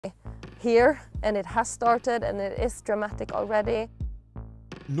here, and it has started, and it is dramatic already.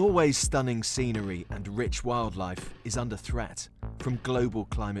 Norway's stunning scenery and rich wildlife is under threat from global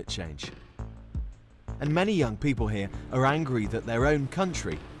climate change. And many young people here are angry that their own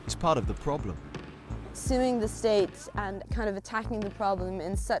country is part of the problem. Suing the state and kind of attacking the problem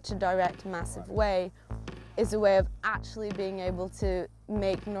in such a direct, massive way is a way of actually being able to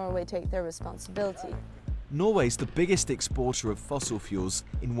make Norway take their responsibility. Norway's the biggest exporter of fossil fuels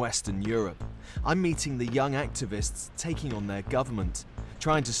in Western Europe. I'm meeting the young activists taking on their government,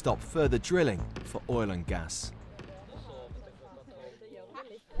 trying to stop further drilling for oil and gas.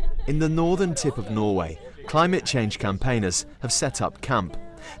 In the northern tip of Norway, climate change campaigners have set up camp.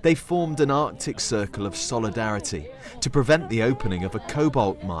 They formed an Arctic Circle of Solidarity to prevent the opening of a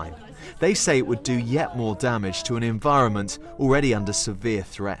cobalt mine. They say it would do yet more damage to an environment already under severe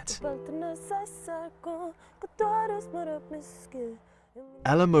threat.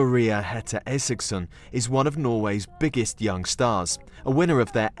 Ella Maria Hette Esiksson is one of Norway's biggest young stars, a winner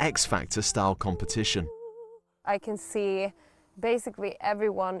of their X Factor style competition. I can see basically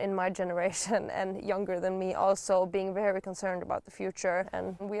everyone in my generation and younger than me also being very concerned about the future,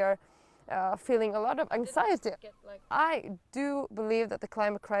 and we are feeling a lot of anxiety. I do believe that the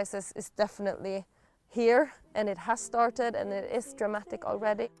climate crisis is definitely here, and it has started, and it is dramatic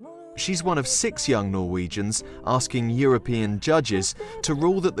already. She's one of 6 young Norwegians asking European judges to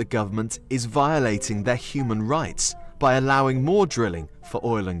rule that the government is violating their human rights by allowing more drilling for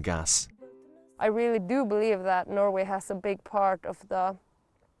oil and gas. I really do believe that Norway has a big part of the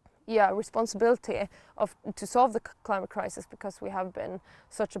responsibility to solve the climate crisis, because we have been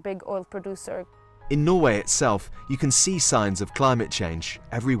such a big oil producer. In Norway itself, you can see signs of climate change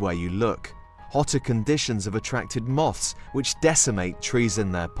everywhere you look. Hotter conditions have attracted moths which decimate trees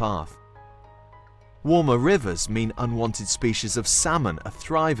in their path. Warmer rivers mean unwanted species of salmon are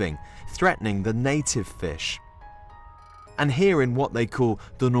thriving, threatening the native fish. And here in what they call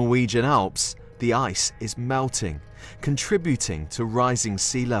the Norwegian Alps, the ice is melting, contributing to rising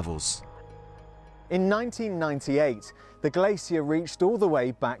sea levels. In 1998, the glacier reached all the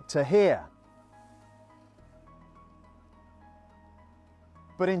way back to here.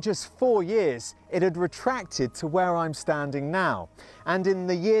 But in just 4 years, it had retracted to where I'm standing now. And in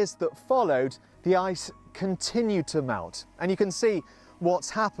the years that followed, the ice continued to melt. And you can see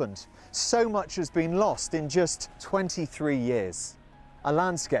what's happened. So much has been lost in just 23 years. A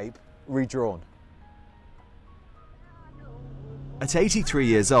landscape redrawn. At 83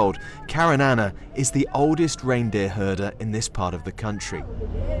 years old, Karen Anna is the oldest reindeer herder in this part of the country.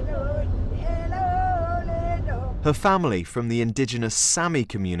 Her family from the indigenous Sami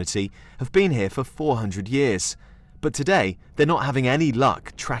community have been here for 400 years. But today, they're not having any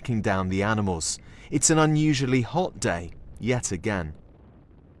luck tracking down the animals. It's an unusually hot day, yet again.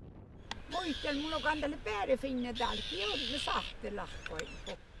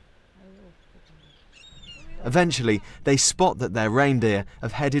 Eventually, they spot that their reindeer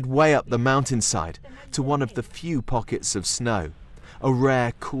have headed way up the mountainside to one of the few pockets of snow, a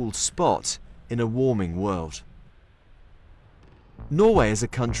rare, cool spot in a warming world. Norway is a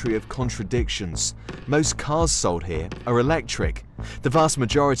country of contradictions. Most cars sold here are electric. The vast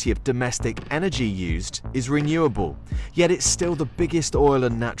majority of domestic energy used is renewable, yet it's still the biggest oil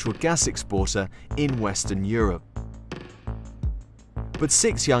and natural gas exporter in Western Europe. But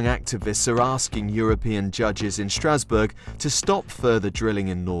 6 young activists are asking European judges in Strasbourg to stop further drilling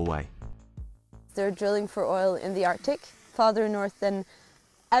in Norway. They're drilling for oil in the Arctic, farther north than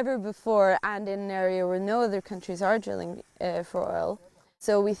ever before, and in an area where no other countries are drilling for oil.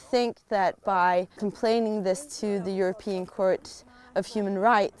 So we think that by complaining this to the European Court of Human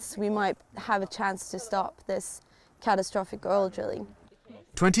Rights, we might have a chance to stop this catastrophic oil drilling.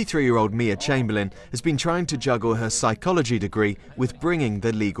 23-year-old Mia Chamberlain has been trying to juggle her psychology degree with bringing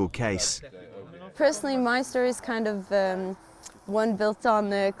the legal case. Personally, my story is kind of one built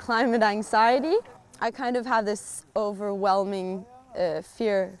on climate anxiety. I kind of have this overwhelming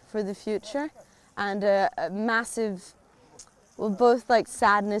fear for the future, and a massive, well, both like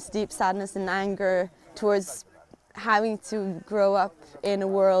sadness, deep sadness and anger towards having to grow up in a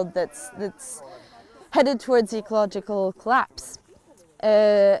world that's headed towards ecological collapse.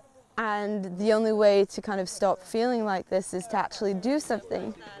 And the only way to kind of stop feeling like this is to actually do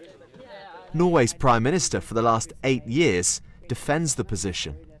something. Norway's Prime Minister for the last 8 years defends the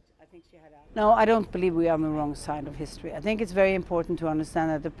position. No, I don't believe we are on the wrong side of history. I think it's very important to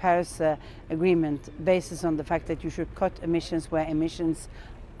understand that the Paris Agreement bases on the fact that you should cut emissions where emissions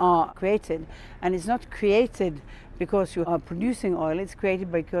are created. And it's not created because you are producing oil, it's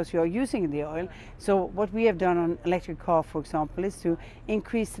created because you are using the oil. So what we have done on electric car, for example, is to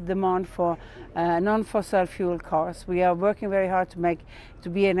increase the demand for non-fossil fuel cars. We are working very hard to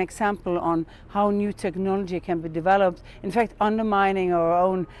be an example on how new technology can be developed, in fact undermining our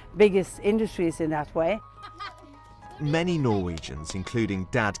own biggest industries in that way. Many Norwegians, including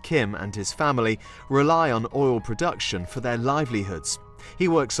Dad Kim and his family, rely on oil production for their livelihoods. He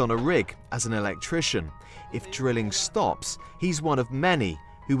works on a rig as an electrician. If drilling stops, he's one of many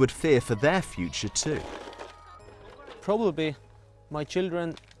who would fear for their future too. Probably my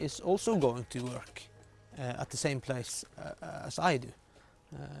children is also going to work at the same place as I do.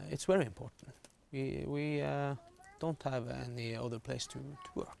 It's very important. We don't have any other place to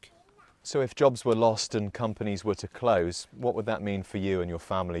work. So if jobs were lost and companies were to close, what would that mean for you and your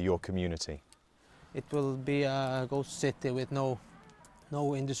family, your community? It will be a ghost city with no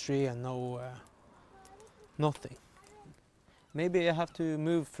industry and nothing. Maybe I have to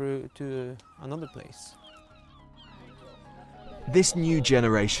move to another place. This new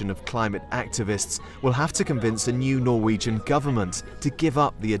generation of climate activists will have to convince a new Norwegian government to give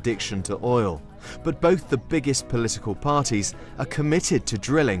up the addiction to oil. But both the biggest political parties are committed to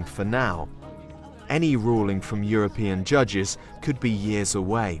drilling for now. Any ruling from European judges could be years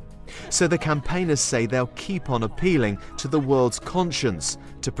away. So the campaigners say they'll keep on appealing to the world's conscience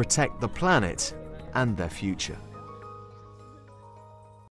to protect the planet and their future.